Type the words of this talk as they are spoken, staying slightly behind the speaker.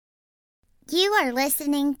You are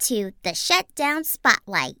listening to the Shutdown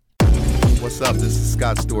Spotlight. What's up? This is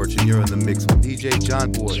Scott Storch, and you're in the mix with DJ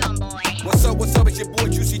John Boy. What's up? It's your boy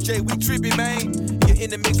Juicy J. We trippy, man. You're in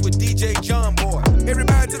the mix with DJ John Boy.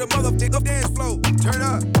 Everybody to the motherfucking dance floor. Turn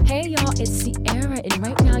up. Hey, y'all, it's Sierra, and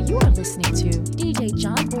right now you are listening to DJ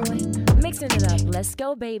John Boy. Mixing it up. Let's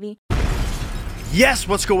go, baby. Yes,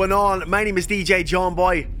 what's going on? My name is DJ John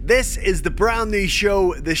Boy. This is the brand new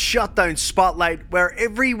show, the Shutdown Spotlight, where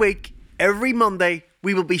every week, every Monday,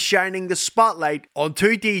 we will be shining the spotlight on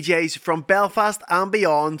two DJs from Belfast and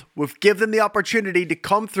beyond. We've given them the opportunity to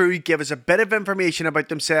come through, give us a bit of information about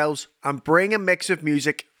themselves, and bring a mix of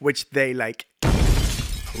music which they like.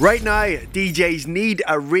 Right now, DJs need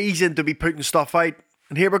a reason to be putting stuff out.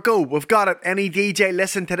 And here we go, we've got it. Any DJ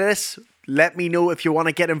listen to this? Let me know if you want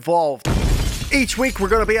to get involved. Each week we're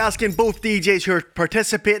going to be asking both DJs who are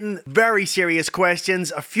participating very serious questions,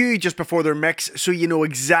 a few just before their mix, so you know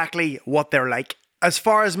exactly what they're like. As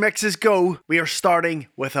far as mixes go, we are starting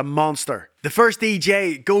with a monster. The first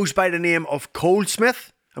DJ goes by the name of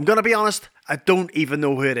Coldsmith. I'm going to be honest, I don't even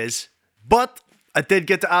know who it is. But I did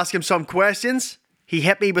get to ask him some questions. He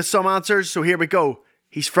hit me with some answers, so here we go.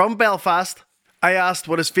 He's from Belfast. I asked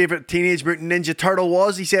what his favourite Teenage Mutant Ninja Turtle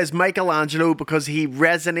was. He says Michelangelo because he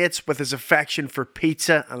resonates with his affection for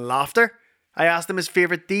pizza and laughter. I asked him his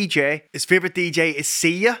favourite DJ. His favourite DJ is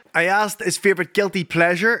Sia. I asked his favourite guilty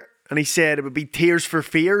pleasure, and he said it would be Tears for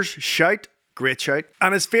Fears, Shout. Great shout.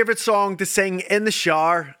 And his favourite song to sing in the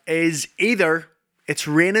shower is either It's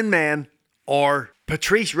Raining Men or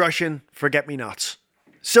Patrice Rushen, Forget Me Nots.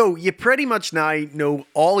 So you pretty much now know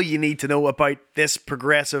all you need to know about this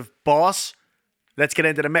progressive boss. Let's get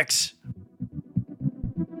into the mix.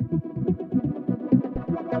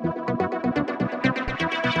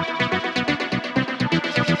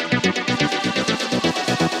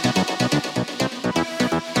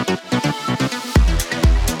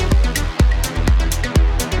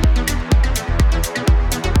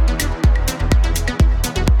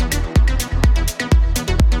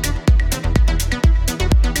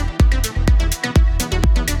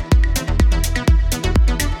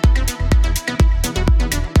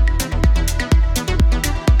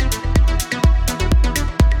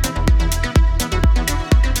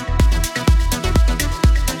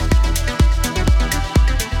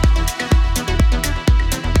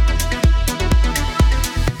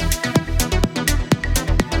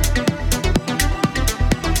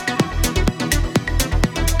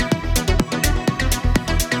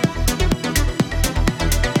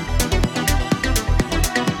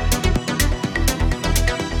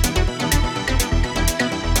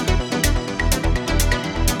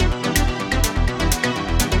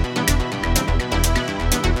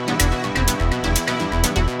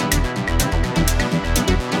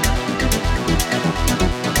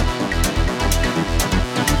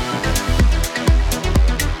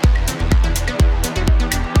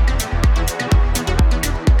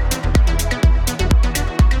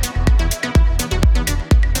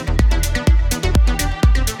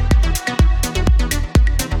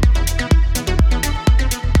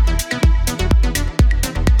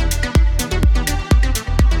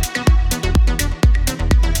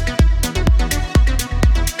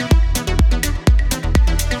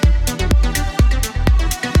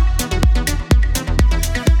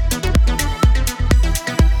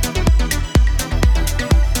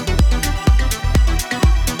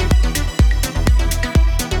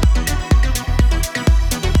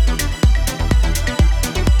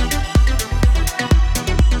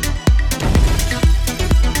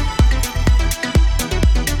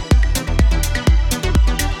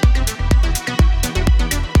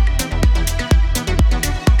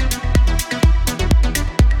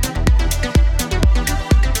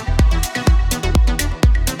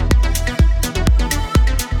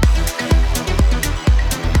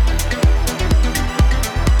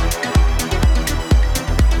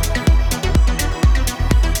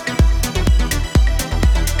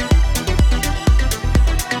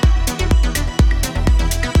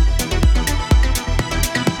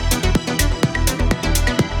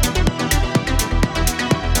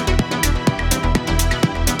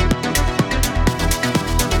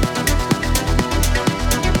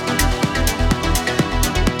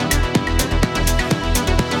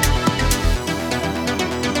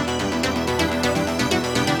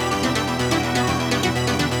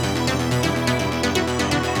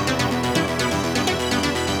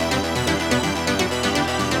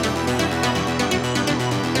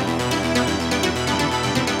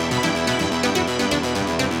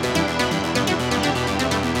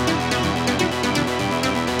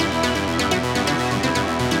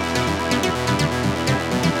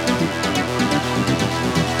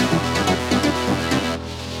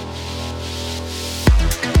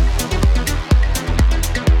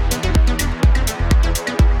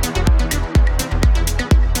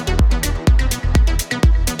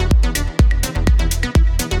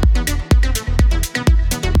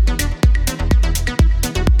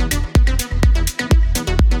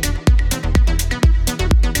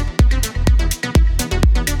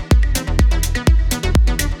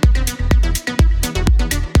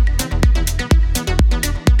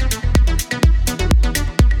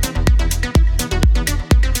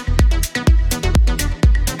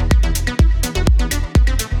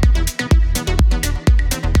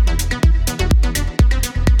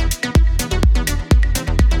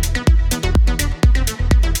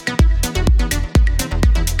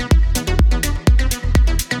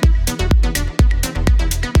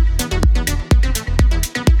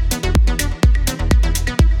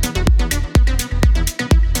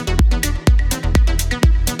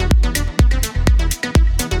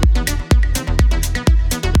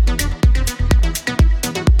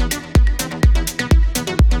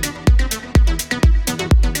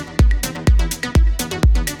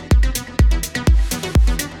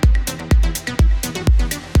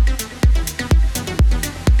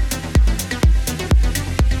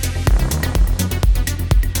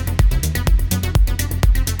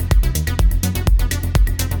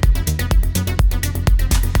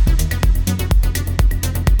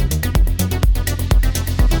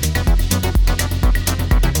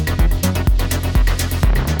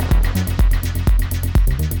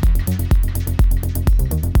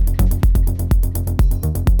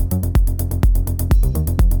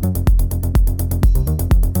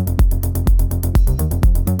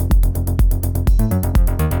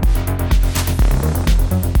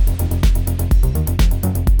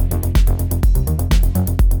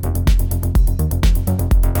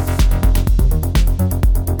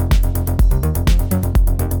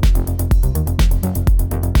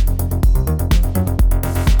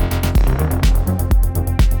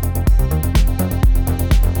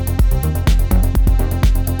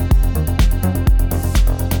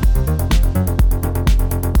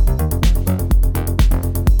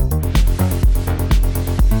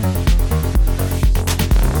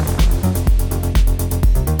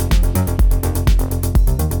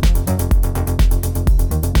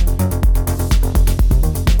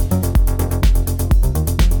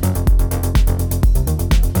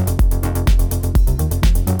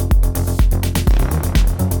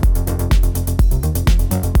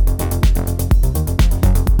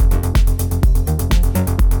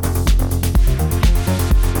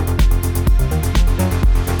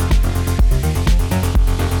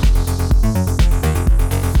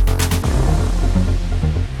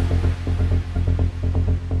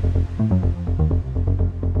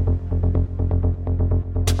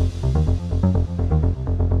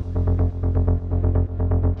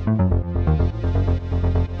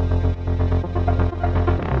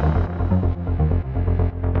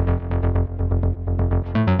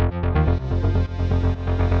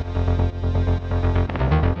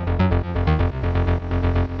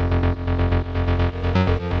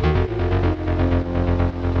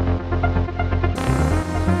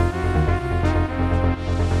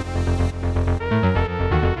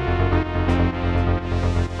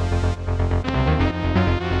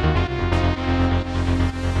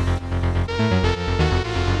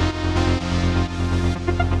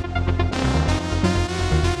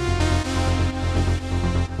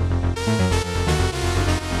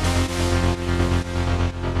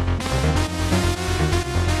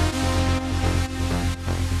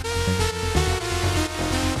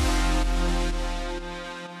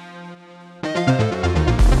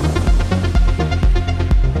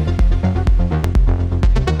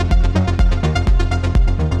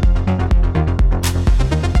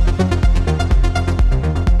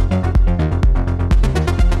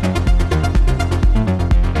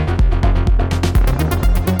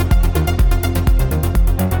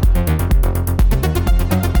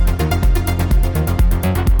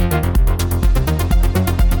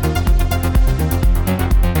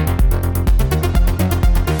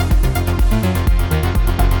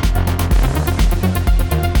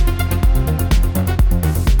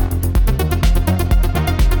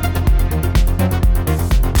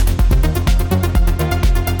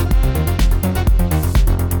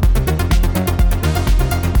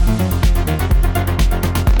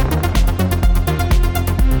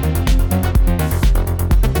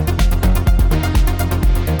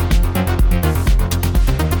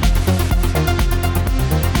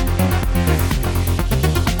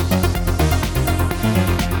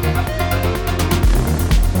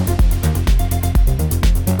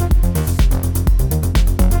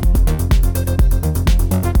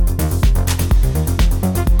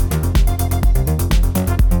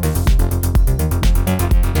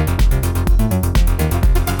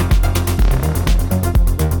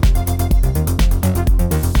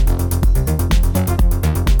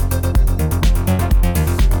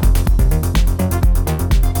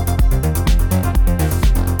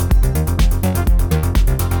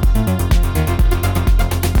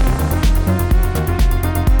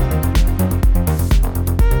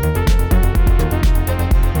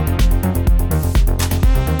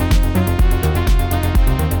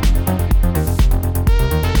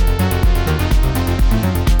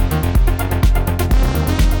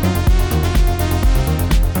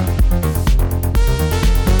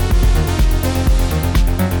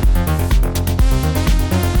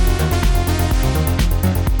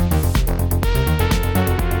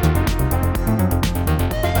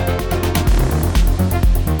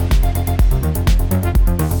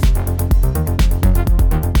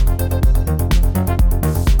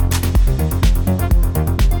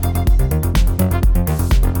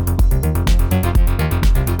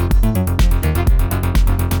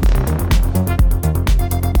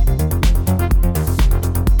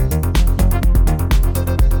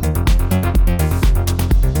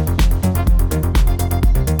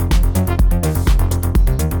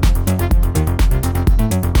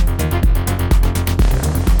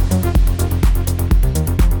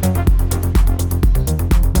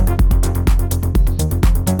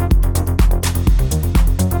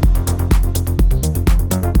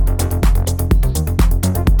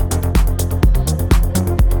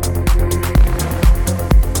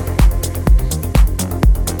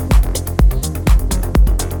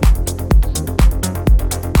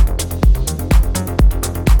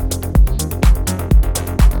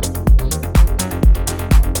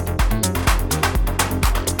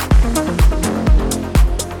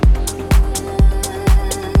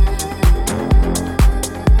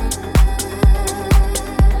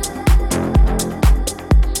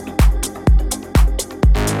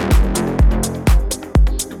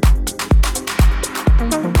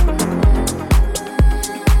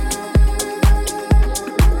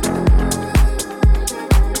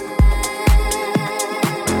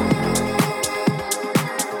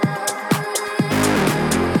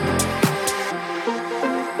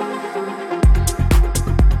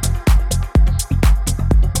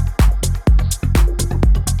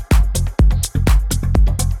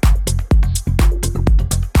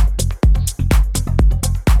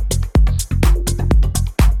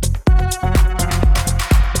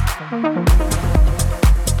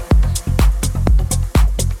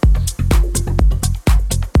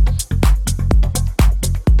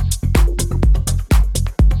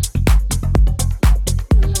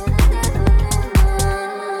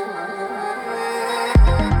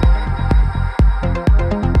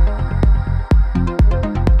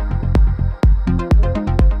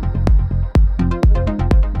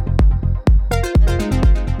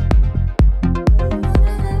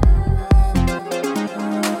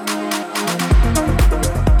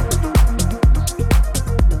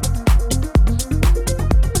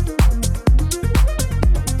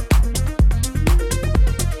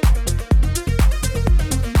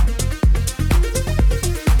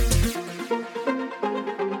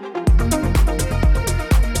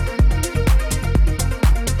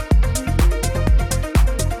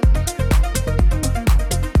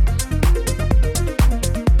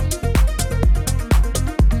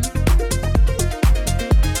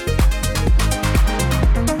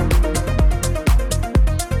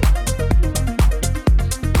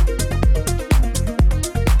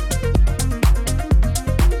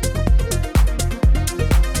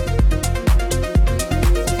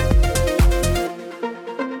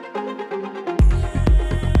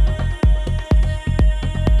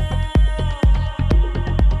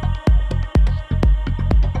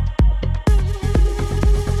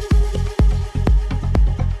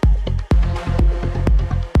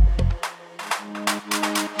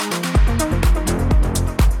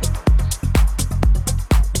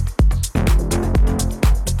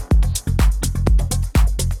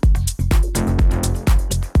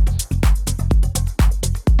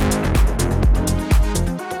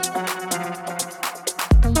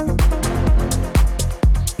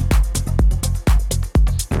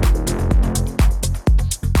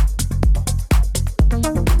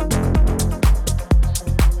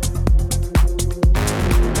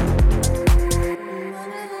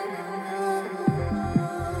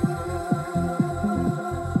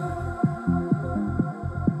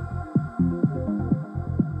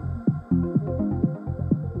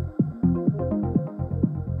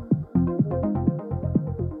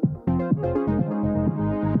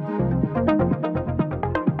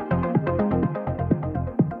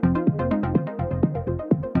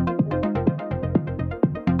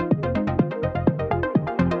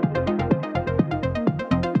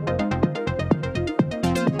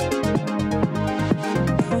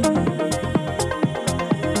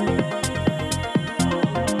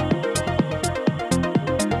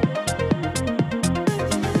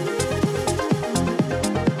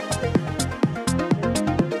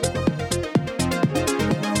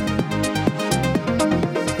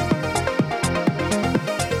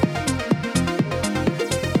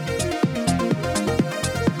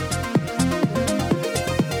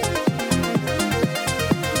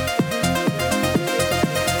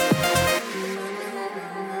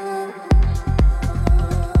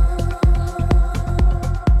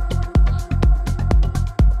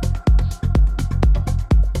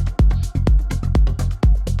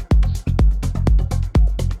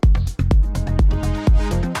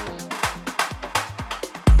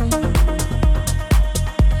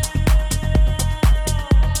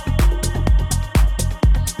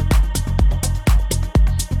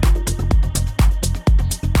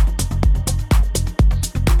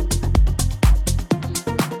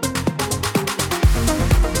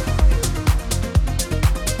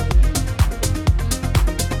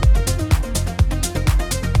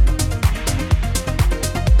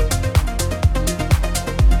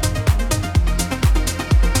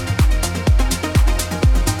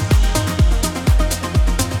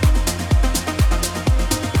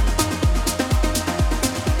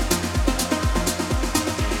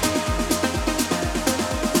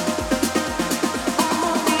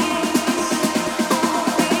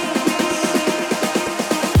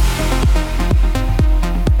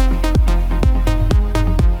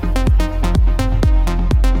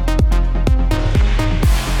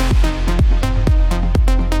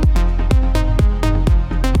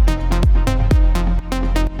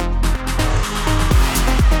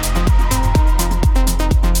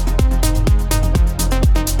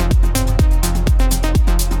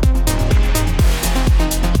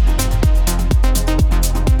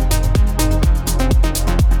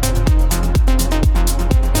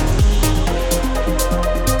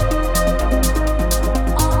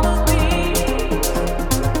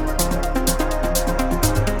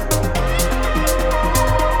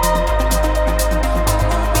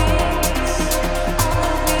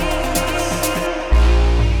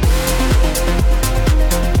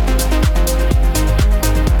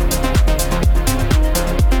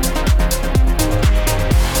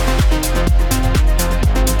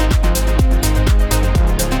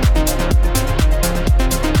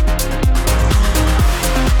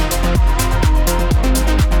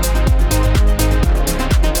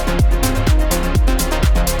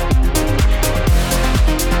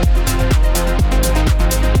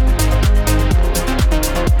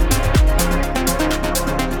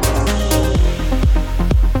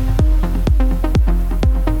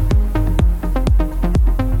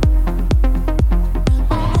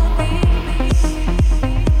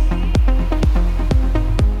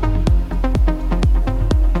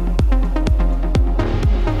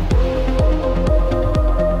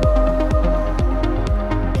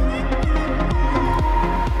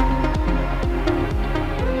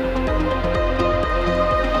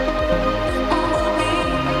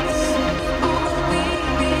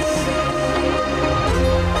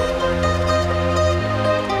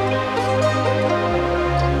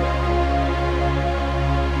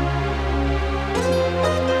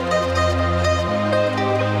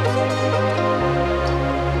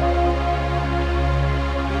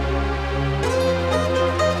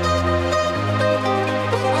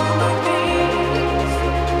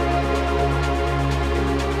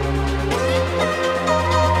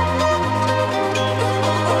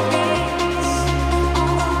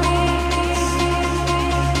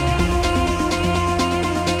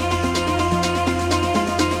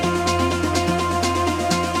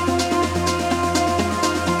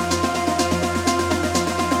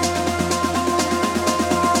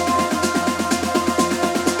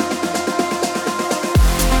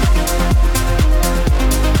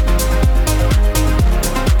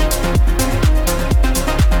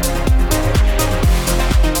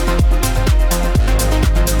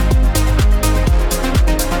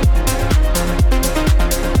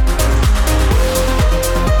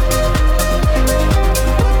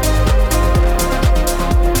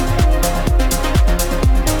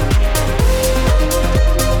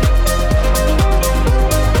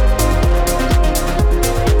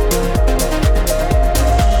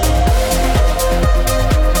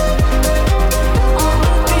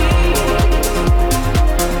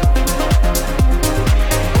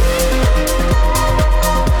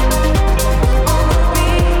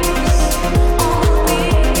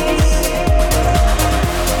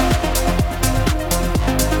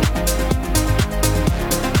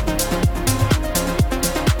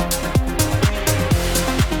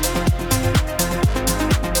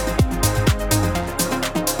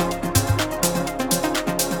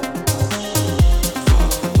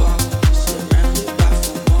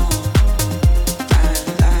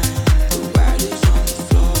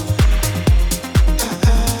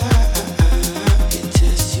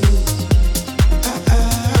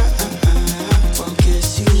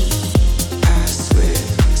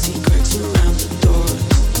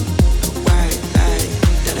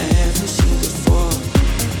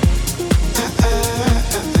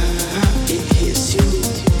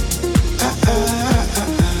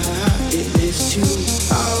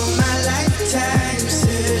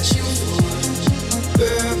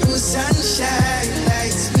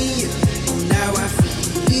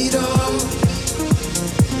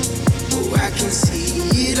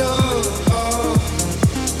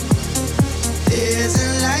 There's a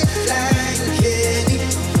lifeline, Kenny.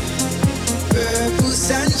 Purple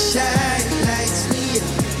sunshine lights me up.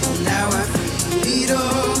 Now I feel it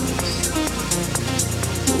all.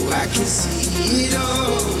 Oh, I can see it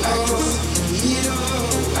all. I can see it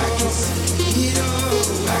all. I can see it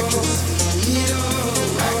all. I can see it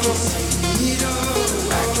all. I can see it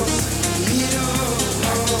all. I can see it all.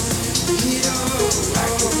 I can see it all. I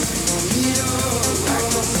can see it all. I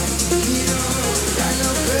can see it all. Like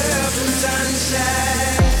a purple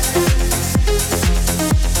sunshine.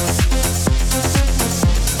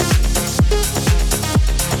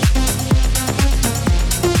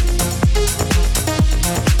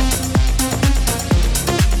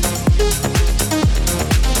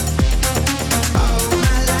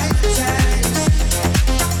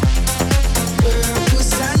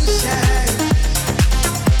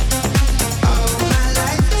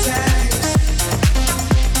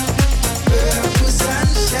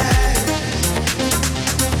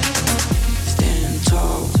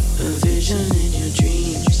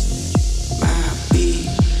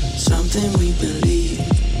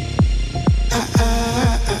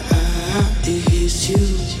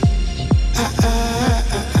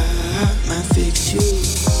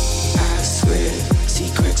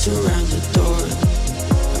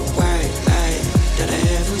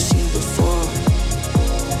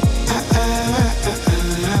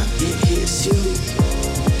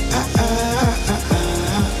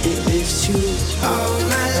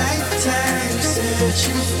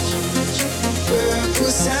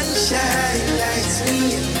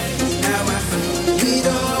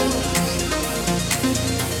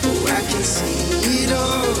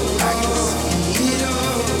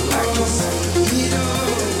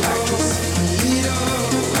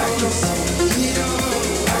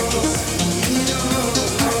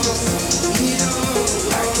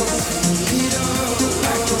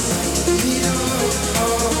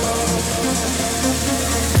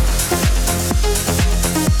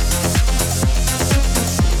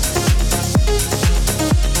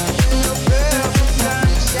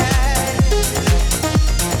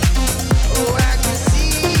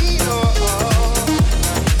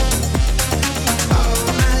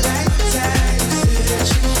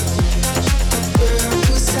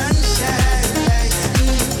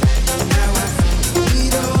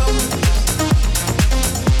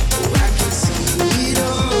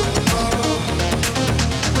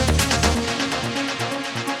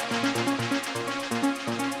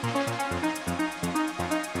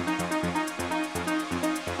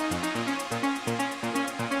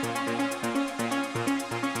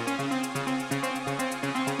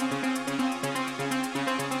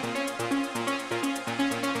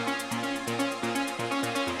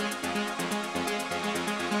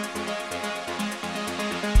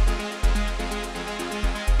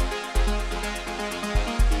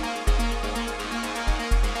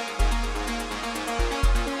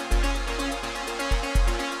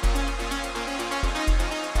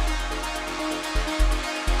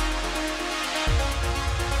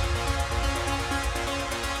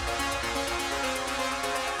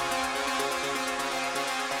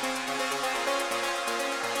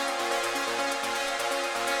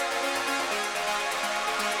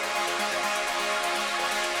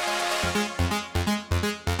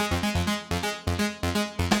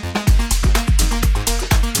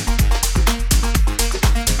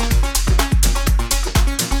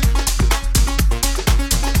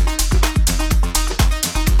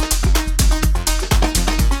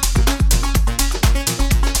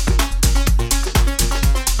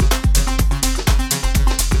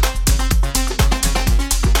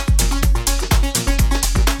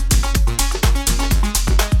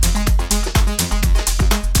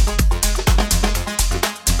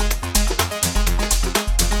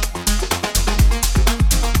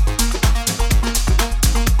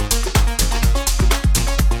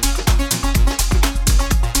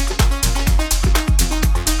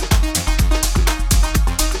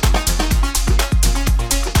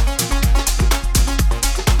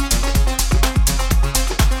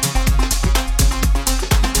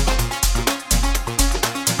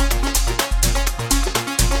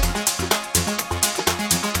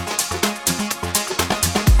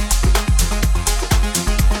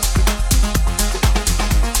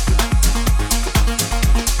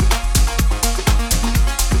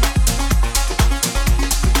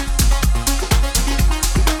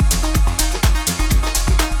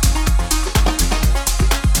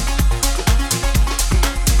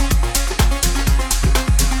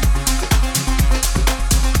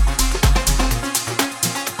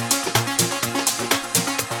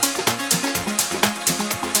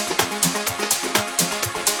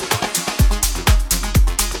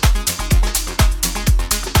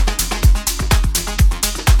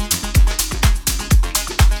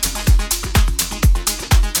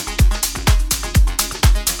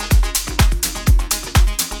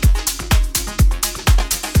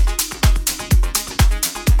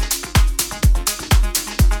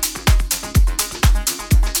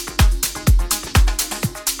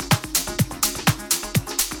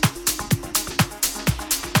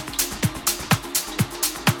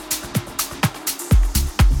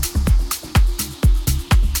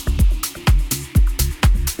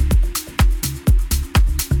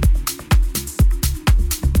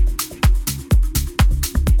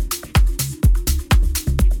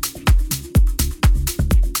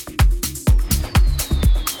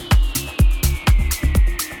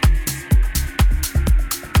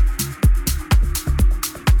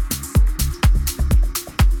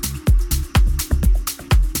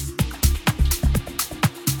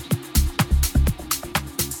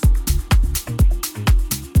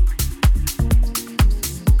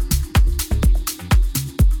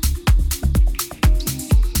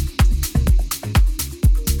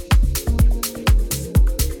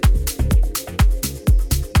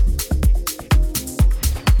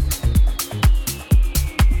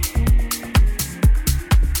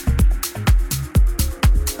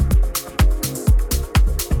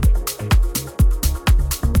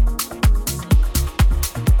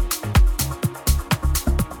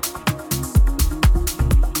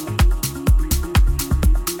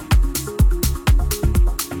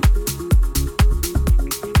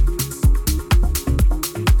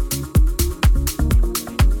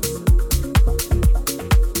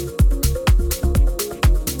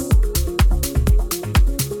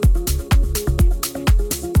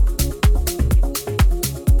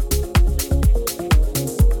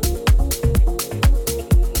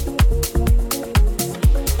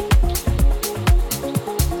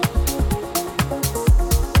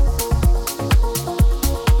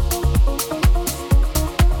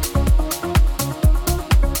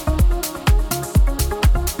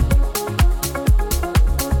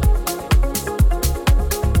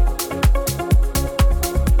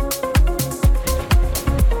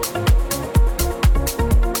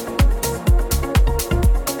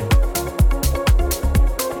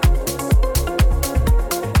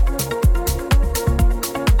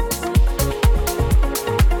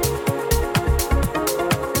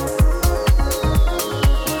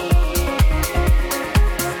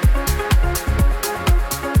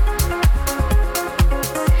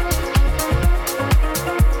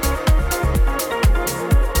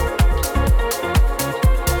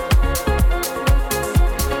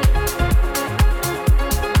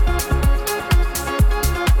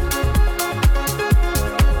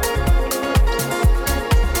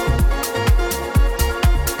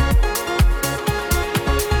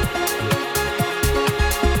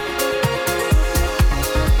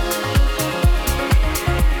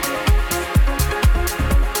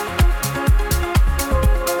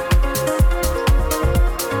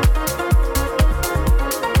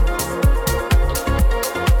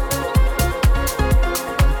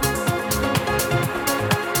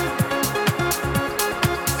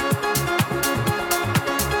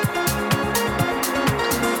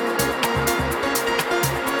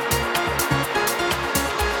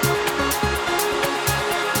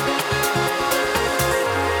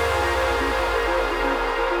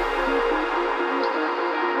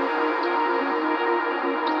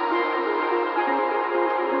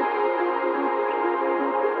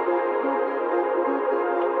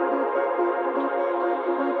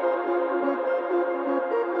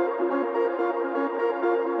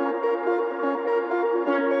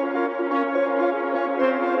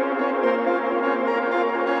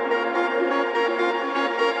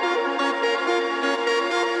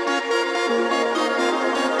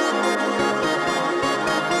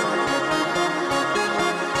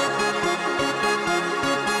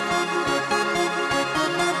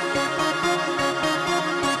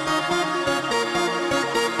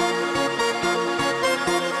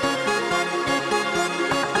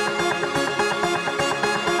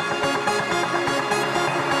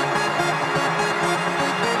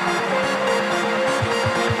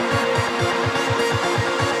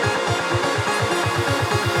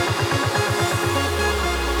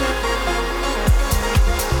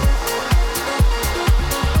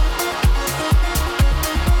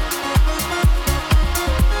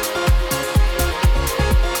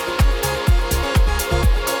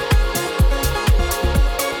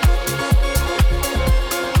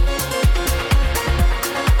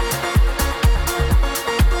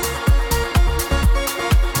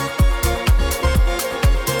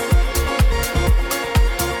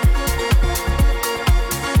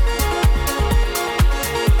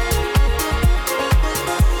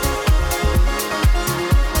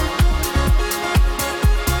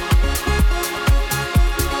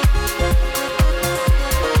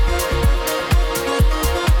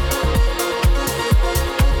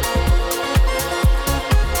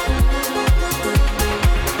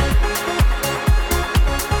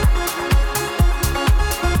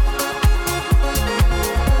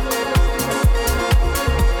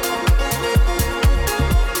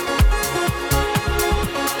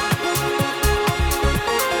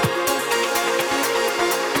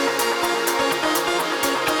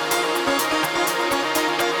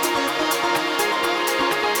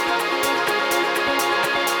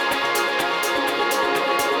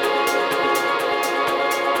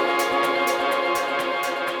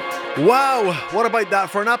 Wow, what about that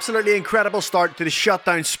for an absolutely incredible start to the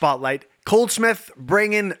Shutdown Spotlight. Coldsmith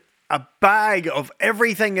bringing a bag of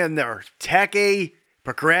everything in there. Techie,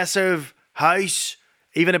 progressive, house,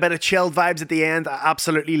 even a bit of chilled vibes at the end. I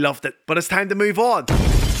absolutely loved it. But it's time to move on.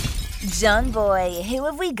 John Boy, who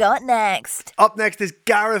have we got next? Up next is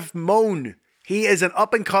Gareth Moan. He is an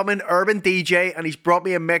up-and-coming urban DJ and he's brought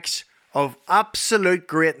me a mix of absolute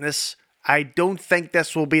greatness. I don't think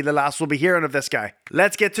this will be the last we'll be hearing of this guy.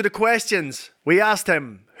 Let's get to the questions. We asked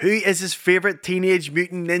him, who is his favourite Teenage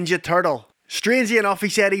Mutant Ninja Turtle? Strangely enough, he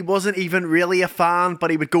said he wasn't even really a fan,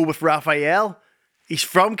 but he would go with Raphael. He's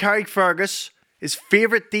from Carrickfergus. His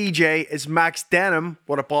favourite DJ is Max Denham.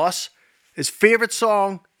 What a boss. His favourite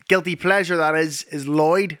song, guilty pleasure that is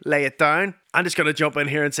Lloyd, Lay It Down. I'm just going to jump in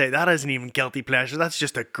here and say that isn't even guilty pleasure. That's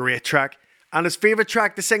just a great track. And his favourite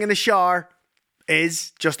track to sing in the shower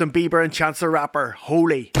is Justin Bieber and Chance the Rapper,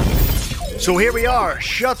 Holy. So here we are,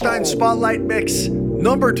 Shutdown Spotlight Mix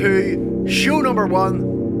number 2, show number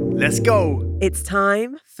 1. Let's go. It's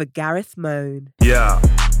time for Gareth Moan. Yeah,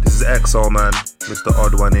 this is EXO, man. Mr.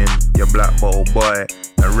 Odd One in, your black bottle boy.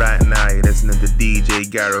 And right now you're listening to DJ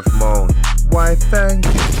Gareth Moan. Why, thank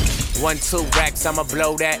you. 1, 2 racks, I'ma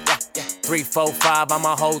blow that. 3, 4, 5,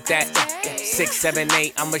 I'ma hold that. 6, 7,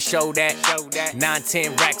 8, I'ma show that. 9,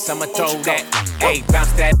 10 racks, I'ma throw that. 8,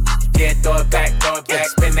 bounce that. Yeah, throw it back.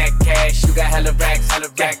 Spend that cash, you got hella racks.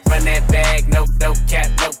 Run that bag, no cap.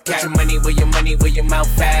 Put your money where your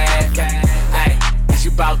mouth at. Ayy, is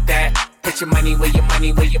you bout that? Put your money where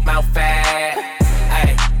your mouth at.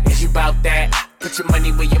 Ayy, is you bout that? Put your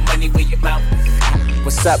money where your mouth.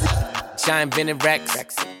 What's up? Shine vending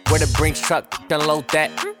racks. Where the Brinks truck, unload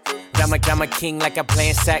that. I'm a king like I'm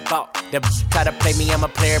playing sack. The try to play me, I'm a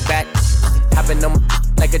player back. Hopping on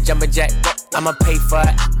like a jumper jack. I'ma pay for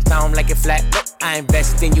it, sound like it flat. I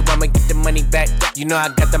invest in you, I'ma get the money back. You know I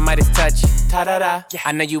got the Midas touch. Ta-da-da.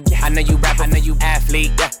 I know you rap, I know you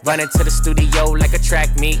athlete. Running to the studio like a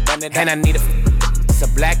track meet. And I need it's a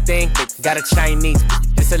black thing, got a Chinese,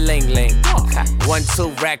 it's a ling-ling. 1, 2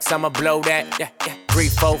 racks, I'ma blow that. 3,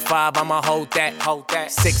 4, 5, I'ma hold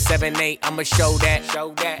that. 6, 7, 8, I'ma show that.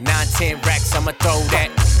 9, 10 racks, I'ma throw that.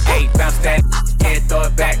 8, bounce that. Yeah, throw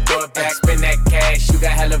it back. Spend that cash, you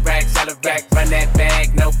got hella racks. Run that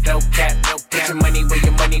bag, no cap. Put your money where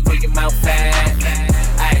your mouth at.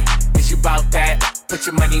 Ayy, is you bout that? Put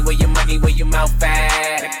your money where your mouth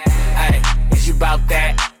at. Ayy, is you bout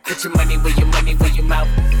that? Put your money where your mouth.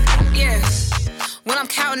 Yeah. When I'm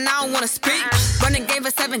counting, I don't wanna speak. Running game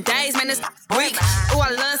for 7 days, man, it's weak. Ooh, I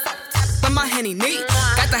love but my henny neat.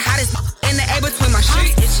 Got the hottest in the air between my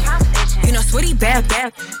sheets. You know, sweetie, bad.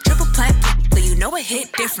 Triple plat, so you know it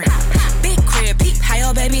hit different. Big crib, peep, how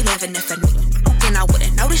your baby living. If a then I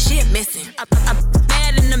wouldn't know the shit missing. I'm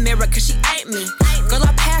mad in the mirror, cause she ain't me. Girl,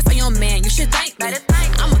 I passed on your man, you should thank me.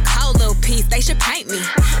 I'm a cold little piece, they should paint me.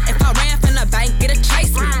 If I ran from the bank, get a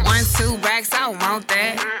chase me. 1, 2 racks, I don't want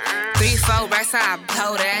that. 3, 4 racks, I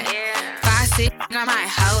blow that. 5, 6, I might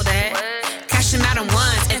hold that. Cash them out in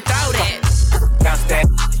ones and throw that. Bounce that,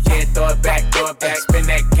 yeah, throw it back. Spend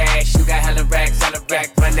that cash, you got hella racks.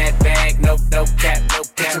 Run that bag, no cap.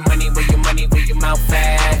 Put your money where your mouth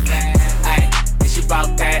at. Ayy, is you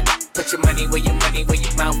bout that? Put your money where your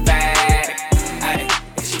mouth at.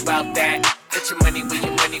 Ayy, is you bout that? Put your money where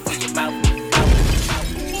your mouth.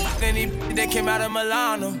 They came out of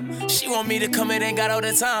Milano. She want me to come in, ain't got all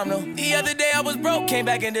the time, no. The other day I was broke, came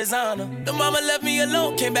back in designer. The mama left me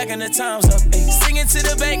alone, came back in the times up. Singing to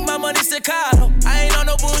the bank, my money staccato. I ain't on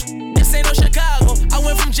no bullshit, this ain't no Chicago. I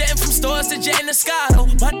went from jetting from stores to jetting to Scotto.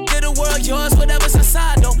 My nigga, the world yours, whatever's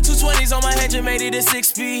inside though. 220s on my head, just made it a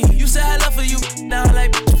 6-speed. You said I love for you, now I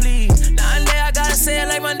like bitch, please. Now and there I gotta say it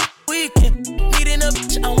like my weekend. Needing a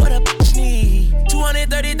bitch, I'm what a bitch need.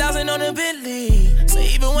 230,000 on a Bentley. So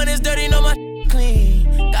even when it's dirty, know my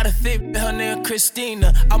clean. Got a thick with her name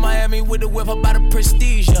Christina. I'm Miami with the whip about a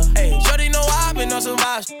prestige. Hey, shorty know I've been on some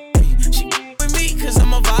vibes. She with me cause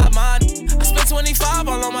I'm a vibe mind. I spent 25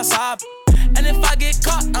 all on my side. And if I get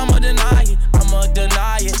caught, I'ma deny it.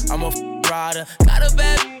 I'm a rider. Got a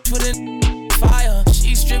bad bitch with a fire.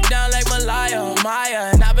 She stripped down like Malaya,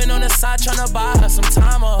 Maya. And I've been on the side tryna buy her some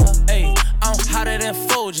time. Hey, I'm hotter than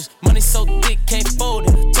Folgers. Money so thick, can't fold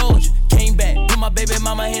it. I told you. Came back, put my baby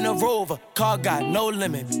mama in a Rover. Car got no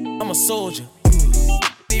limit, I'm a soldier.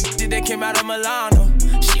 They came out of Milano.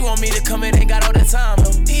 She want me to come in, ain't got all the time,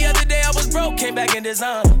 no. The other day I was broke, came back in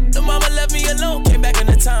designer. The mama left me alone, came back in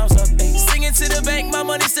the times up. Singing to the bank, my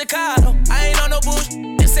money staccato. I ain't on no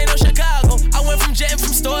bullshit, this ain't no Chicago. I went from jetting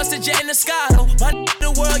from stores to jetting to Scotto. My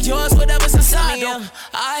the world yours, whatever's inside, though.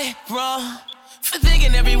 I wrong for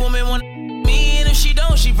thinking every woman want me. And if she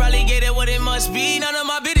don't, she probably get it what it must be. None of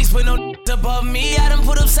my bitches put no above me. I done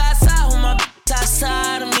put up side on my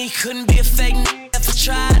outside of me. Couldn't be a fake if I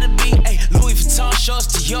tried to be. Ay, Louis Vuitton shorts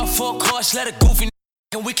to your full course. Let a goofy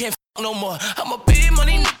and we can't no more. I'm a big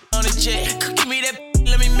money on the jet. Give me that,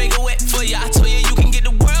 let me make it wet for ya. I told you you can get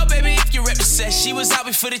the world, baby, if you represent. She was out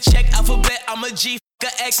before the check, alphabet. I'm a G,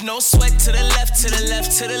 f***er X, no sweat. To the left, to the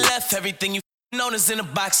left, to the left. Everything you known is in a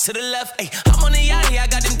box to the left. Ay, I'm on the yacht, I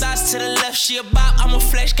got them thoughts to the left. She a bop, I'm a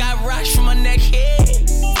flesh, got rocks from my neck, yeah.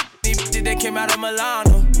 That came out of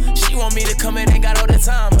Milano. She want me to come in, ain't got all the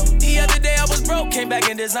time, no. The other day I was broke, came back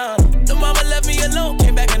in designer. The mama left me alone,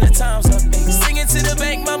 came back in the times up. Singing to the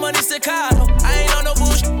bank, my money Chicago. I ain't on no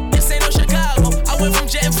bullshit, this ain't no Chicago. I went from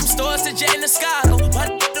jetting from stores to jetting to Chicago.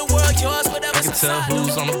 The world yours, whatever. I can tell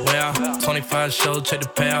who's on the way out. 25 show, check the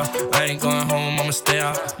payout. I ain't going home, I'ma stay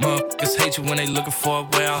out. Motherfuckers hate you when they looking for a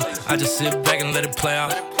way out. I just sit back and let it play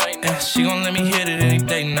out. And she gon' let me hit it any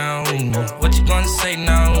day now. What you gonna say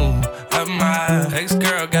now? My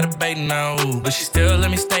ex-girl got a baby now, but she still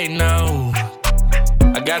let me stay now.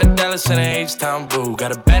 I got a Dallas and a H-Town boo.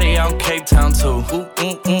 Got a baddie out in Cape Town too. Whole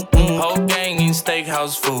gang eating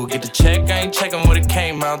steakhouse food. Get the check, I ain't checking what it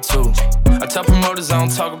came out to. I tell promoters I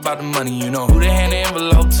don't talk about the money. You know who they hand the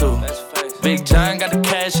envelope to. Big John got the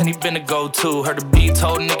cash and he been the go-to. Heard the beat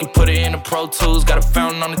told Nicky put it in the Pro Tools. Got a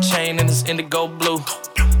fountain on the chain and it's indigo blue.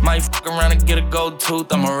 Might fuck around and get a gold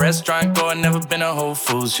tooth. I'm a restaurant goer, never been a Whole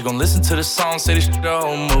Foods. She gon' listen to the song, say this shit the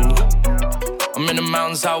whole move. I'm in the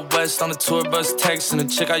mountains out west on the tour bus texting the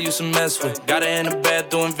chick I used to mess with. Got her in the bed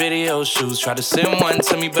doing video shoots. Tried to send one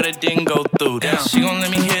to me, but it didn't go through. Damn, she gon' let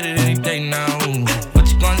me hit it any day now. What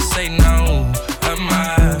you gonna say now?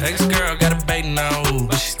 My ex-girl got a baby now,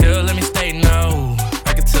 but she still let me stay now.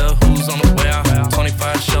 I can tell who's on the way out.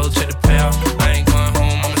 25 shows, check the payout. I ain't going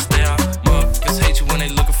home, I'ma stay out. Motherfuckers hate you when they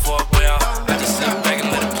looking for a way out. I just sit back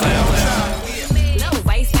and let it play out. Low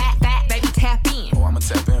waist, fat, baby, tap in. Oh, I'ma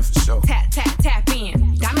tap in for sure. Tap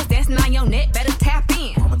in. Diamonds dancing on your neck, better tap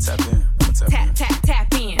in. I'ma tap in.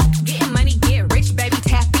 Tap in. Getting money, get rich, baby,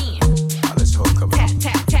 tap in. I'll let you hold a couple.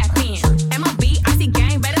 Tap in. MLB, icy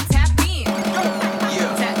gang, better tap in.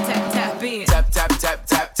 Yeah. Tap in. Tap.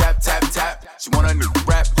 She want a new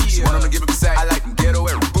rap. She want him to give a sack. I like them ghetto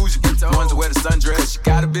every bougie. The ones that wear the sundress. Cause she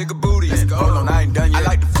got a bigger booty. Hold on, I ain't done yet. I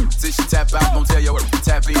like the food till she tap out. Don't tell you where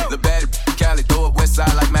tap in. The bad Cali, throw up west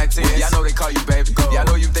side like Mac 10. Yeah, I know they call you baby. Yeah, I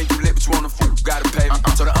know you think you lit, but you want a food. Gotta pay me.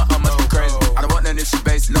 So the must be crazy. I don't want nothing if she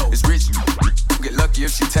basic. It's rich. Get lucky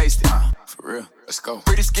if she taste it. For real, let's go.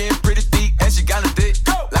 Pretty skin, pretty feet, and she got a dick.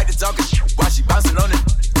 Like to talk shit while she bouncing on it.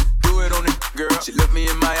 Do it on it, girl. She look me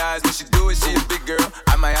in my eyes when she do it. She a big girl.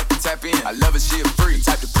 I might have to tap in. I love it, she a freak.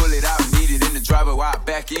 Type to pull it out, need it in the driver while I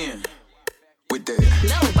back in. With that.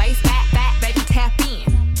 Low waist, fat, baby, tap in.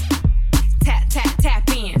 Tap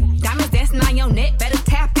in. Diamonds dancing on your neck, better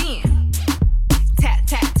tap in.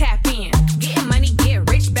 Tap in. Getting money, get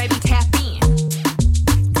rich, baby, tap in.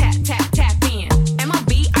 Tap in.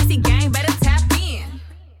 MLB, icy gang, better tap in.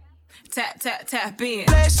 Tap in.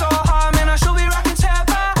 Play so hard, man, I should be rocking tap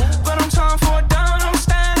out. But I'm time for a down, I'm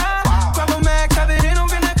stand out. Grab a mag, tap it in, I'm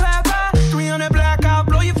finna clap out. 300 black, I'll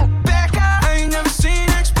blow you for back out. I ain't never seen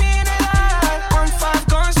XP in their life. 1-5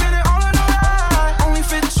 guns, spend it all on the ride. Only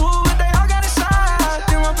fit 2, but they all got inside.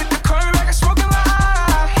 Then I pick the curve, I got smoking my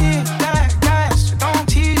hit that gas, don't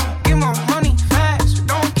tease me. Get my money fast,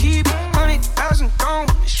 don't keep it. 100,000 gone,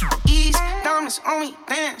 easy. Diamonds on me,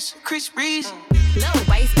 dance, Chris Breeze. Low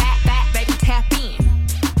waist, fat, baby, tap in.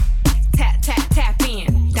 Tap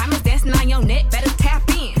in. Diamonds dancing on your neck, better tap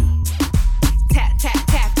in.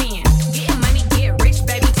 Tap in. Getting money, get rich,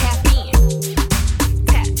 baby, tap in.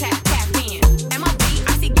 Tap in. MLB,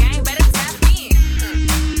 icy gang, better tap in.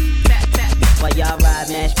 Tap. While y'all ride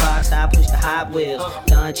Matchbox, I push the Hot Wheels.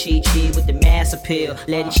 Done cheat with the mass appeal.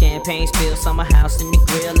 Letting champagne spill, summer house in the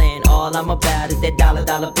grill. And all I'm about is that dollar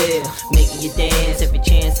bill. Making you dance every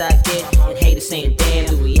chance I get. And haters saying, damn,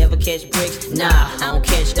 do we ever catch bricks? Nah, I don't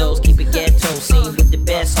catch those, keep it ghetto. Seen with the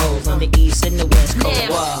best hoes on the east and the west coast.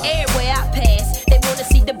 Now, everywhere I pass, they wanna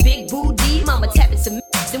see the big booty. Mama tapping some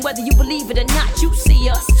mix, and whether you believe it or not, you see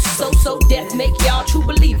us. So deaf, make y'all true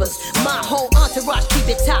believers. My whole entourage keep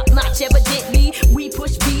it top notch. Evidently, we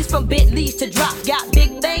push B's from Bentleys to drop. Got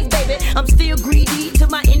big things, baby. I'm still greedy. To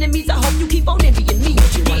my enemies, I hope you keep on envying me.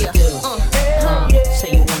 What you wanna do?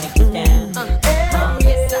 Say you wanna get down.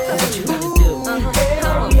 Yes, I what you wanna do?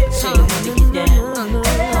 Say you wanna get down.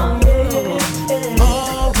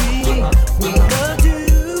 All we gonna do.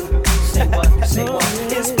 Say what?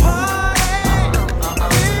 It's party.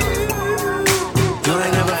 You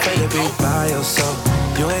ain't never afraid to be by yourself.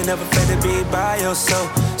 You ain't never never afraid to be by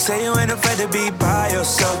yourself. Say you ain't afraid to be by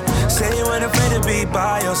yourself. Say you ain't afraid to be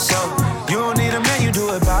by yourself. You don't need a man, you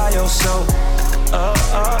do it by yourself.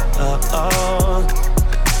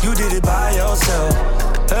 You did it by yourself.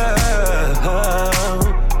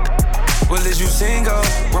 Well, is you single?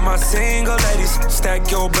 With my single ladies. Stack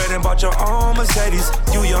your bread and bought your own Mercedes.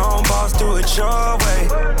 You your own boss, do it your way.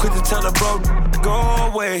 Quick to tell a bro, go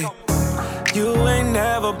away. You ain't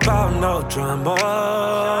never bout no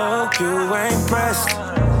drama. You ain't pressed.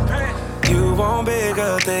 You want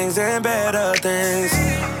bigger things and better things.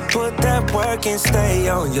 Put that work and stay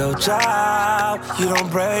on your job. You don't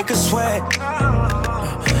break a sweat.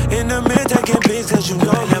 In the mirror taking pics cause you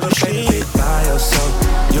know you never afraid to be by yourself.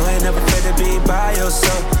 You ain't never afraid to be by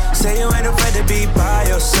yourself. Say you ain't afraid to be by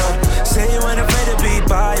yourself. Say you ain't afraid to be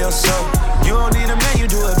by yourself. You don't need a man, you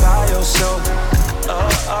do it by yourself.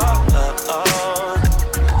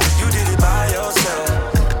 You did it by yourself.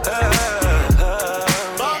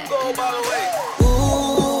 Bongo, by the way.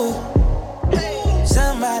 Ooh,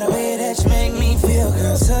 somebody way that you make me feel,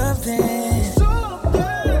 girl, something.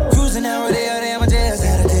 Cruising down Rodeo, damn, I just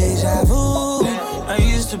had a deja vu. I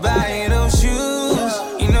used to buy those shoes,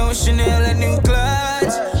 you know, Chanel and new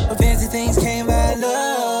clutch, but fancy things came by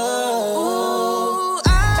love.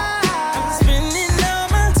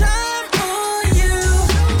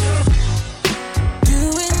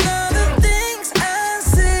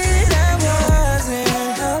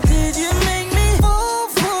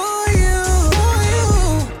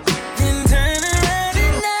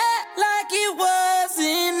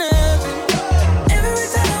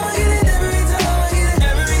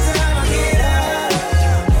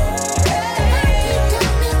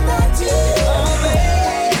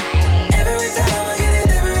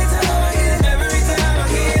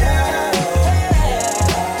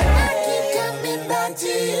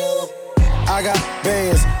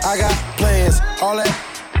 All that,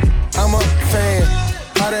 I'm a fan.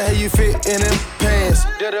 How the hell you fit in them pants?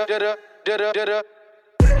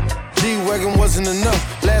 G-Wagon wasn't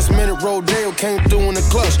enough. Last minute Rodeo came through in the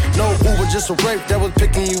clutch. No Uber, just a rape that was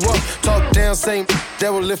picking you up. Talk down, same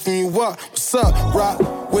that was lifting you up. What's up? Rock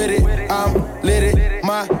with it, I'm lit it.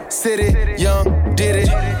 My city, young, did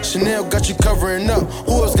it. Chanel got you covering up.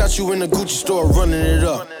 Who else got you in the Gucci store running it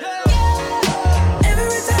up?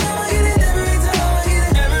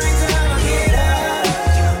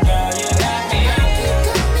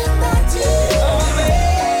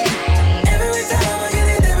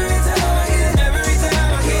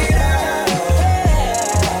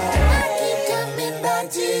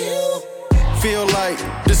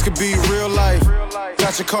 This could be real life.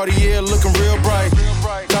 Got your Cartier looking real bright.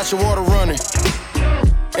 Got your water running,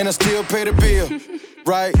 and I still pay the bill.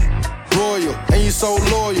 Right? Royal, and you so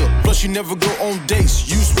loyal. Plus you never go on dates,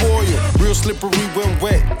 you spoil. Real slippery when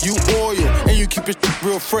wet, you oil. And you keep it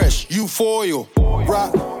real fresh, you foil.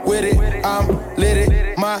 Rock with it, I'm lit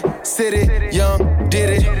it. My city, young,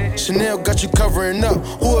 did it. Chanel got you covering up.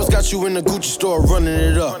 Who else got you in the Gucci store running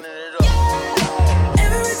it up?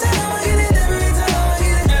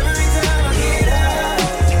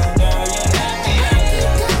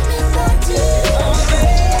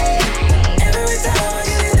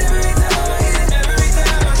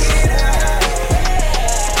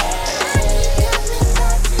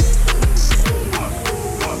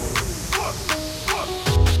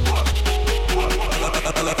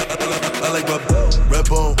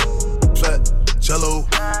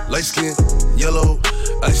 Light skin, yellow,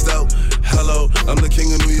 iced out, hello. I'm the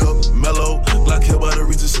king of New York, mellow. Black hair by the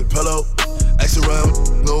Regis and pillow. Ask around,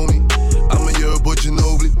 know me. I'm a year boy,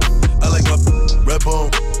 Ginobili. I like my rap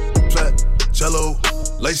on, flat, jello.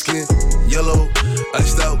 Light skin, yellow,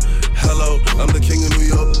 iced out, hello. I'm the king of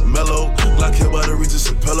New York, mellow. Black hair by the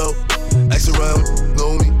Regis and pillow. Ask around,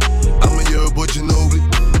 know me. I'm a year boy, Ginobili.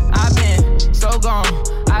 I've been so gone,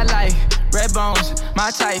 I like red bones,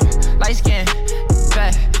 my type, light skin,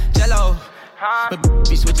 fat, jello. But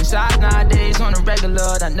be switching sides nowadays on a regular.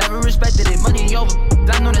 I never respected it, money over.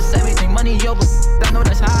 I know that's everything, money over. I know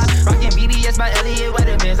that's high. Rockin' BBS by Elliot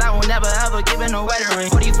Weathermans. I will never ever give it no wedding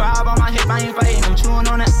ring. 45 on my hip, I ain't fighting. I'm chewing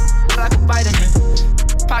on that like a vitamin.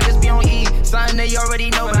 Pockets be on E, something they already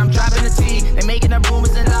know, but I'm dropping the T. They making up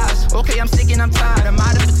rumors and lies. Okay, I'm sick and I'm tired, I'm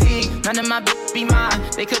out of fatigue. None of my be mine.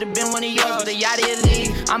 They could've been one of yours, but they out of your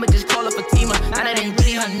league. I'ma just call her Fatima. Now that ain't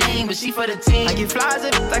really her name, but she for the team. I get flies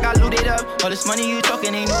up like I looted up. All this money you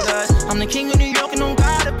talking ain't new to us. I'm the king of New York and on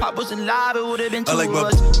God. If Pop wasn't live, it would've been two I like of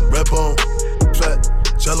my us. rap on, flat,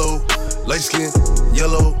 jello, light skin,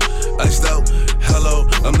 yellow, iced out, hello.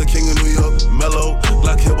 I'm the king of New York, mellow.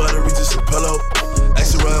 Black hair by the Regis and pillow.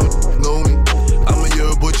 Ask around, know me. I'm a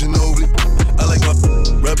year boy, Ginobili. I like my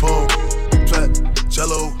rap on,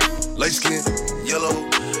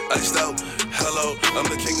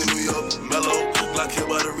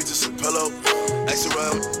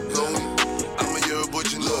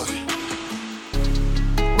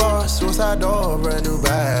 Suicide door, brand new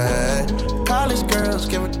bag. College girls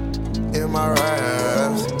giving in my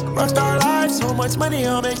raps. Rockstar life, so much money,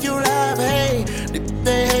 I'll make you laugh. Hey,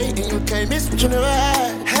 they hate and you can't miss what you never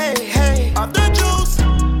had. Hey, hey, off the juice,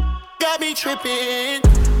 got me tripping.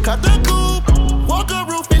 Cut the coupe, walker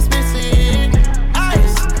roof is missing.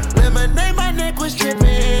 Ice, lemonade, my neck was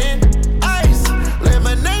dripping. Ice,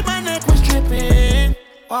 lemonade, my neck was dripping.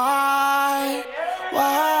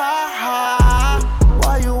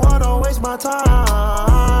 Why you wanna waste my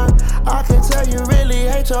time? I can tell you really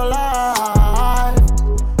hate your life,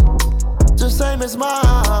 just same as mine.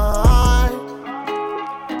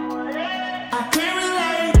 I can't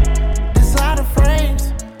relate. Designer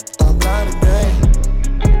frames, I'm blind today.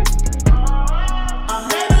 I'm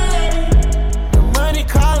never late. The money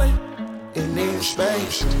calling, it needs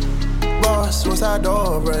space. Boss, suicide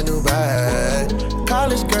door, brand new bag.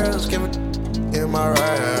 College girls giving in my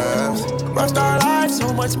raps. Rockstar life,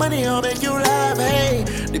 so much money, I'll make you laugh. Hey,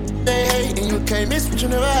 they hate and you can't miss what you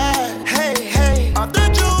never had. Hey, hey, off the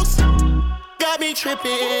juice, got me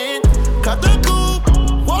tripping. Cut the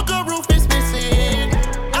coupe, walker roof is missing.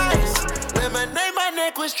 Ice, lemonade, my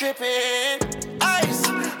neck was dripping. Ice,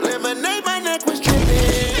 lemonade, my neck was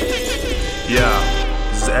dripping. Yeah,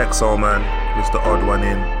 this is XO, man. Mr. Odd One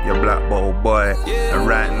in, your black bottle boy. Yeah. And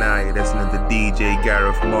right now you're listening to DJ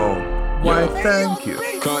Gareth Moan. Why, thank you.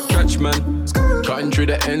 Can't catch, man. Cutting through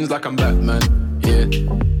the ends like I'm Batman. Yeah,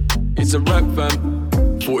 it's a rap, fam.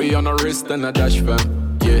 40 on the wrist and a dash,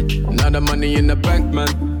 fam. Yeah, now the money in the bank,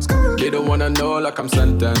 man. They don't wanna know like I'm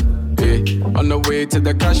Santan. Yeah, on the way to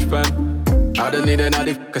the cash, fam. I don't need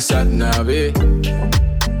another sat nav, eh.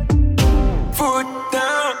 Foot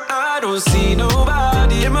down, I don't see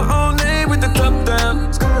nobody. In my own lane with the top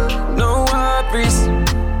down. No worries.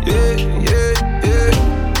 Yeah, yeah, yeah.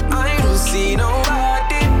 I don't see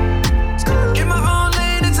nobody. In my own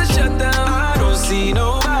lane, it's a shutdown. I don't see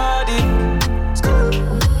nobody.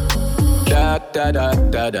 Da da da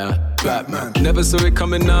da da. Batman. Never saw it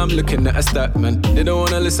coming, now I'm looking at a stat, man. They don't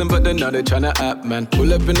wanna listen, but they know they tryna act, man.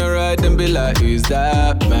 Pull up in the ride and be like, who's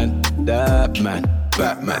that, man? That man.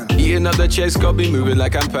 Batman. Eating up the chase, got be moving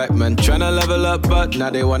like I'm Pac-Man. Tryna level up, but now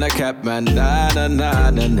they wanna cap, man. Nah, nah, nah,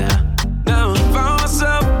 nah, nah. Now, found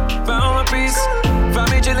myself, found my peace. Found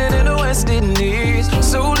me chillin' in the West Indies.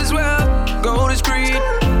 Soul is wealth, gold is greed.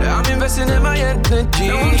 I'm investing in my energy.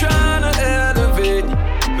 No, I'm tryna elevate,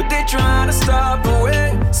 but they tryna stop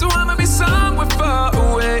away. So I'ma be somewhere far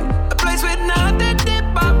away, a place with nothing dip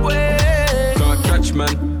my way. Can't catch,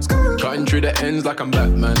 man. Cutting through the ends like I'm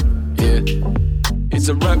Batman. Yeah, it's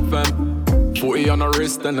a rap, fam. 40 on the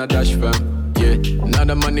wrist and a dash, fam. Yeah, now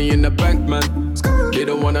the money in the bank, man. They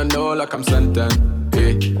don't wanna know like I'm Santan.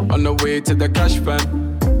 Yeah, on the way to the cash,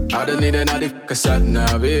 fam. I don't need another sat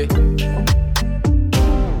nav, eh.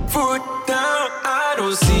 Foot down, I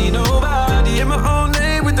don't see nobody. In my own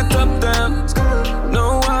lane with the top down.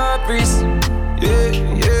 No worries. Yeah,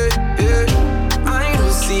 yeah, yeah. I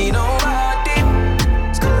don't see nobody.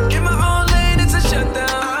 In my own lane, it's a shutdown.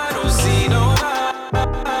 I don't see nobody.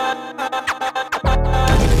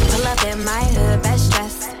 Pull up in my hood, best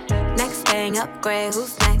dress. Next thing, upgrade,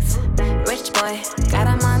 who's next? Rich boy, got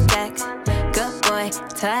him on deck. Good boy,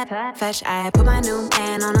 tap, fetch. I put my new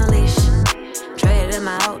man on a leash. Traded him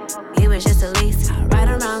out, he was just a lease. I ride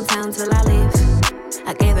around town till I leave.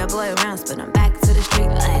 I gave that boy rounds, but I'm back to the street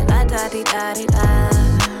like la da di da di da.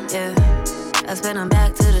 Yeah, I spin him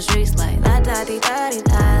back to the streets like la da di da di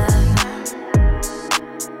da.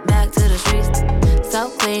 Back to the streets, so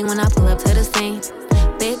clean when I pull up to the scene.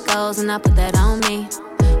 Big goals and I put that on me.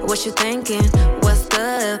 What you thinking? What's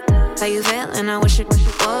good? How you feeling? I wish you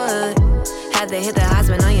would. Had to hit the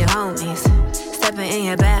husband on your homies. Stepping in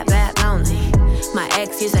your bad lonely. My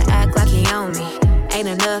ex used to act like he owned me. Ain't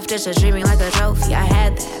enough just to treat me like a trophy. I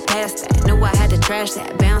had that, passed that, knew I had to trash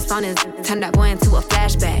that. Bounced on his, turned that boy into a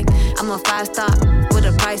flashback. I'm a 5-star with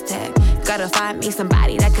a price tag. Gotta find me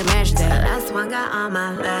somebody that can match that. The last one got on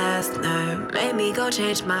my last nerve. Made me go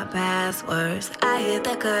change my passwords. I hit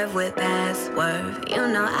the curve with password. You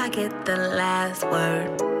know I get the last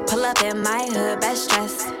word. Pull up in my hood, best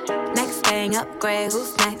dress. Next thing, upgrade,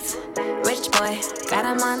 who's next? Rich boy, got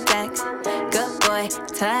him on deck. Good boy,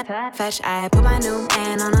 tap, fetch. I put my new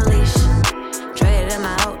man on a leash. Traded him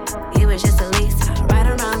out, he was just a lease. I ride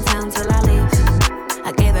around town till I leave.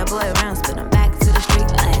 I gave that boy rounds, but I'm back to the street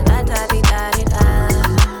like la da di da di da.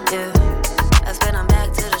 Yeah, I spin him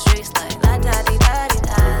back to the streets like la da di da di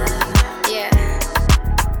da. Yeah.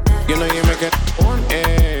 You know you make it on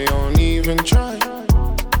air, don't even try.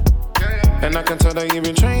 And I can tell that you've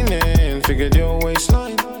been training, figured your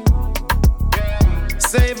waistline.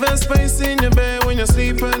 Save a got space in your bed when you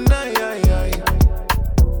sleep at night.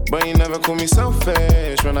 But you never call me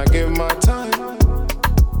selfish when I give my time.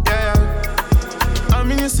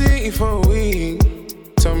 I'm in your city for a week.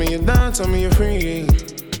 Tell me you're down, tell me you're free.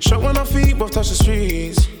 Shot when our feet both touch the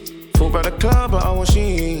streets. Full by the club, but I want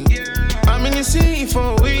she. I'm in your city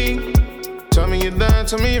for a week. Tell me you're down,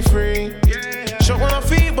 tell me you're free. Shot when our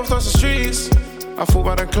feet both touch the streets. I fall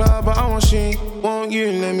by the club, but I want she. Won't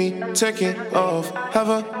you let me take it off? Have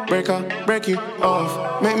a break you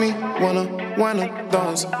off. Make me wanna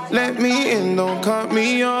dance. Let me in, don't cut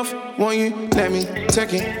me off. Won't you let me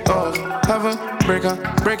take it off? Have a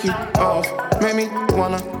break you off. Make me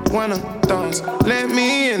wanna dance. Let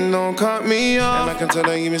me in, don't cut me off. And I can tell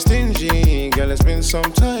that you been stingy, girl, it's been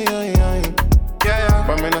some time.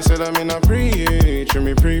 But man, I said I'm in a pre, treat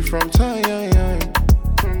me pre from time.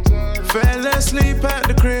 Fell asleep at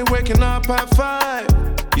the crib, waking up at 5.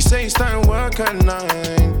 You say you starting work at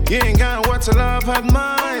 9. You ain't got what till I've had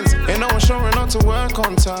mines. Ain't no one showing up to work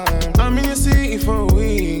on time. I'm in your city for a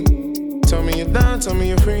week. Tell me you're down, tell me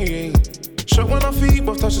you're free. Shot when our feet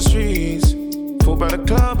both touch the streets. Full by the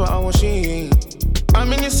club, but I want she.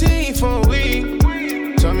 I'm in your city for a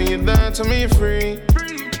week. Tell me you're down, tell me you're free.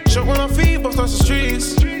 Shot when our feet both touch the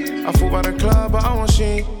streets. I fall by the club, but I want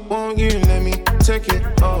she. Won't you let me take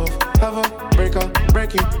it off? Have a break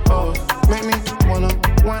you off. Make me wanna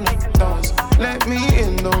dance. Let me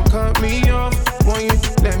in, don't cut me off. Won't you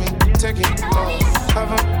let me take it off?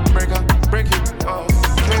 Have a break you off.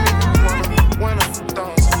 Make me wanna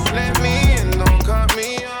dance. Let me in, don't cut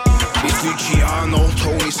me off. It's Luciano,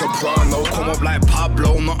 Tony Soprano. Come up like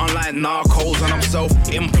Pablo, not unlike Narcos. And I'm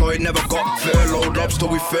self-employed, never got furloughed. Lobster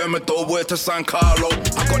with Thermidor, word to San Carlo.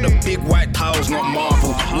 I got the big white tiles, not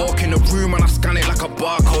marble. Walk in the room and I scan it like a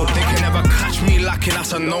barcode. They can never catch me lacking,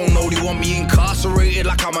 that's a no-no. They want me incarcerated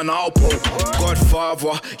like I'm an Alpo.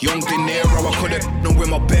 Godfather, young De Niro. I could've done with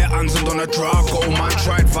my bare hands and done a Drago. Man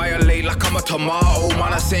tried violate like I'm a tomato.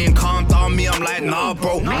 Man, I saying calm down me, I'm like nah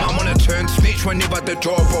bro. I'm on a turn switch whenever the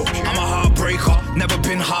door broke. I'm a heartbreaker, never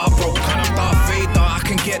been heartbroken. Kind of Darth Vader, I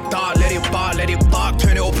can get dark, let it bark,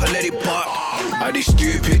 turn it up and let it bark. I did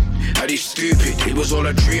stupid, it was all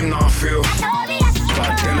a dream, now I feel.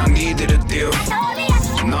 Back then I needed a deal,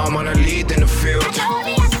 now I'm on a lead in the field.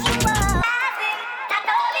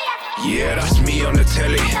 Yeah, that's me on the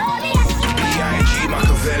telly, B.I.G.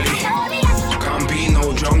 Machiavelli, can't be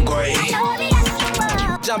no John Goy.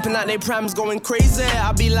 Jumping out they prams going crazy.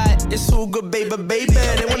 I be like, it's all good, baby.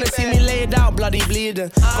 They wanna see me laid out, bloody bleeding.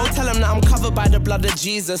 Go tell them that I'm covered by the blood of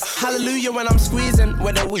Jesus. Hallelujah when I'm squeezing,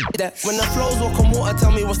 where the weed there. When the flows walk on water,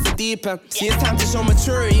 tell me what's the deep end. See, it's time to show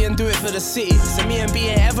maturity and do it for the city. So me and B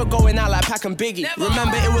ain't ever going out like Pac and Biggie.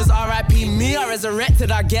 Remember it was R.I.P. me, I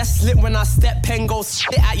resurrected, I guess. Slip when I step, pen goes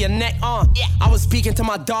spit at your neck, I was speaking to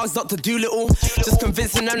my dogs, Dr. Doolittle. Just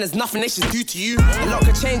convincing them there's nothing they should do to you. A lot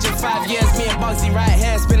could change in 5 years, me and Bugsy right here.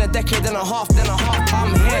 It's been a decade and a half,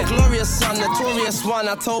 I'm here. Glorious son, notorious one.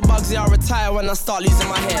 I told Bugsy I'll retire when I start losing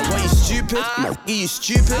my head. What, you stupid? You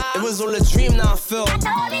stupid? It was all a dream, now I feel.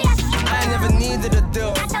 I never needed a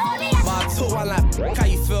deal, but I took one like, how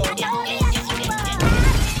you feel?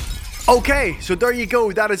 Okay, so there you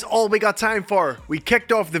go. That is all we got time for. We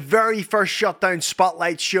kicked off the very first Shutdown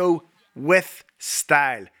Spotlight show with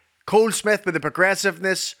style. Cole Smith with the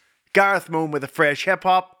progressiveness, Gareth Moan with the fresh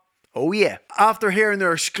hip-hop. Oh yeah. After hearing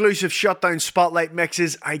their exclusive Shutdown Spotlight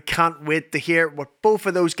mixes, I can't wait to hear what both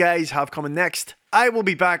of those guys have coming next. I will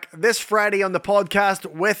be back this Friday on the podcast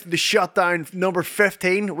with the Shutdown number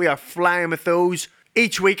 15. We are flying with those.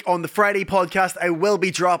 Each week on the Friday podcast, I will be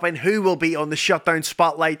dropping who will be on the Shutdown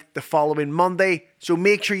Spotlight the following Monday. So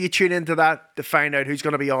make sure you tune into that to find out who's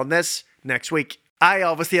going to be on this next week. I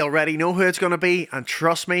obviously already know who it's going to be, and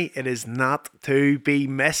trust me, it is not to be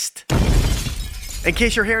missed. In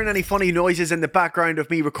case you're hearing any funny noises in the background of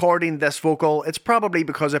me recording this vocal, it's probably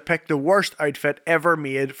because I picked the worst outfit ever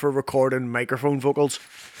made for recording microphone vocals.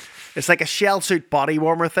 It's like a shell suit body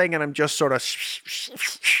warmer thing, and I'm just sort of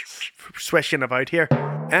swishing about here.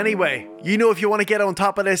 Anyway, you know, if you want to get on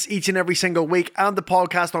top of this each and every single week and the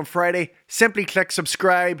podcast on Friday, simply click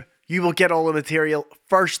subscribe. You will get all the material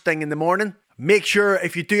first thing in the morning. Make sure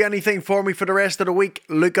if you do anything for me for the rest of the week,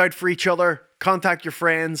 look out for each other, contact your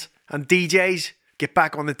friends, and DJs, get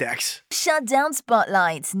back on the decks. Shutdown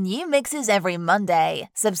Spotlight, new mixes every Monday.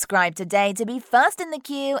 Subscribe today to be first in the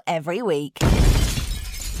queue every week.